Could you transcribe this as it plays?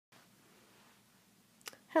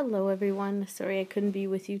Hello everyone, sorry I couldn't be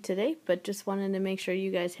with you today, but just wanted to make sure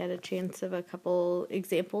you guys had a chance of a couple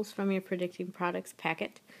examples from your predicting products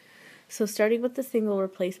packet. So starting with the single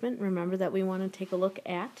replacement, remember that we want to take a look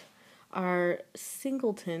at our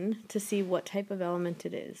singleton to see what type of element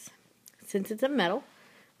it is. Since it's a metal,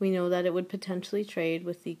 we know that it would potentially trade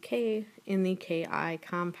with the K in the Ki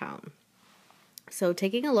compound. So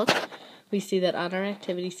taking a look, we see that on our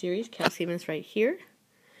activity series, calcium is right here,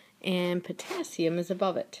 and potassium is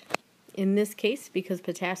above it. In this case, because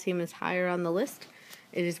potassium is higher on the list,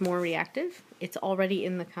 it is more reactive. It's already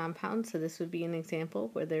in the compound, so this would be an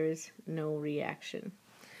example where there is no reaction.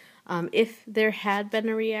 If there had been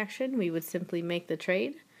a reaction, we would simply make the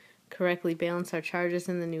trade, correctly balance our charges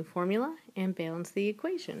in the new formula, and balance the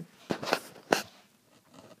equation.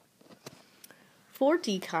 For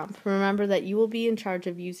decomp, remember that you will be in charge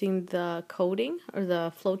of using the coding or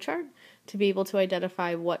the flowchart to be able to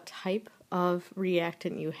identify what type of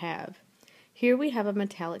reactant you have. Here we have a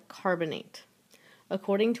metallic carbonate.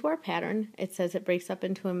 According to our pattern, it says it breaks up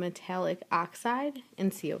into a metallic oxide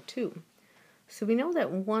and CO2. So we know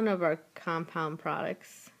that one of our compound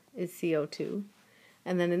products is CO2.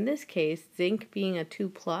 And then in this case, zinc being a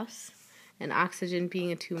 2+ and oxygen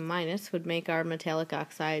being a 2- would make our metallic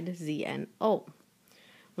oxide ZNO.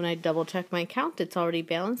 When I double check my count, it's already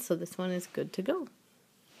balanced, so this one is good to go.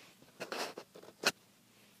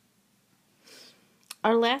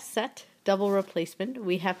 Our last set, double replacement,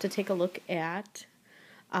 we have to take a look at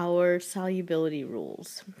our solubility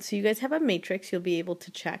rules. So you guys have a matrix you'll be able to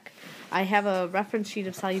check. I have a reference sheet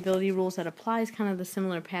of solubility rules that applies kind of the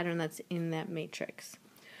similar pattern that's in that matrix.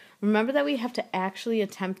 Remember that we have to actually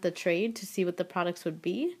attempt the trade to see what the products would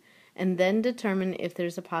be, and then determine if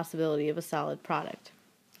there's a possibility of a solid product.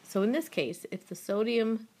 So in this case, if the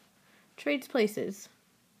sodium trades places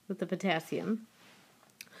with the potassium,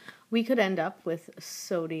 we could end up with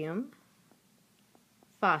sodium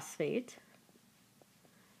phosphate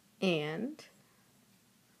and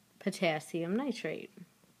potassium nitrate.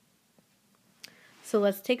 So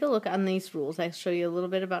let's take a look on these rules. I'll show you a little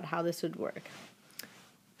bit about how this would work.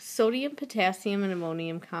 Sodium, potassium, and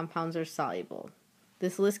ammonium compounds are soluble.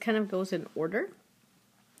 This list kind of goes in order.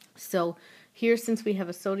 So here, since we have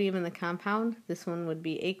a sodium in the compound, this one would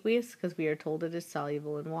be aqueous because we are told it is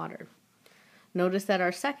soluble in water. Notice that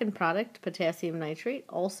our second product, potassium nitrate,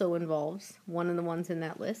 also involves one of the ones in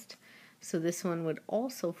that list. So this one would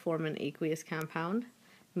also form an aqueous compound,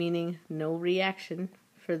 meaning no reaction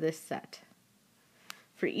for this set.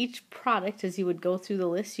 For each product, as you would go through the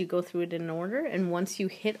list, you go through it in order, and once you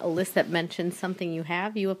hit a list that mentions something you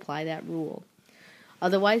have, you apply that rule.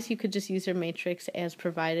 Otherwise, you could just use your matrix as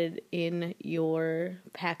provided in your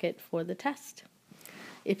packet for the test.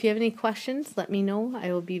 If you have any questions, let me know.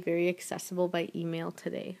 I will be very accessible by email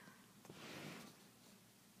today.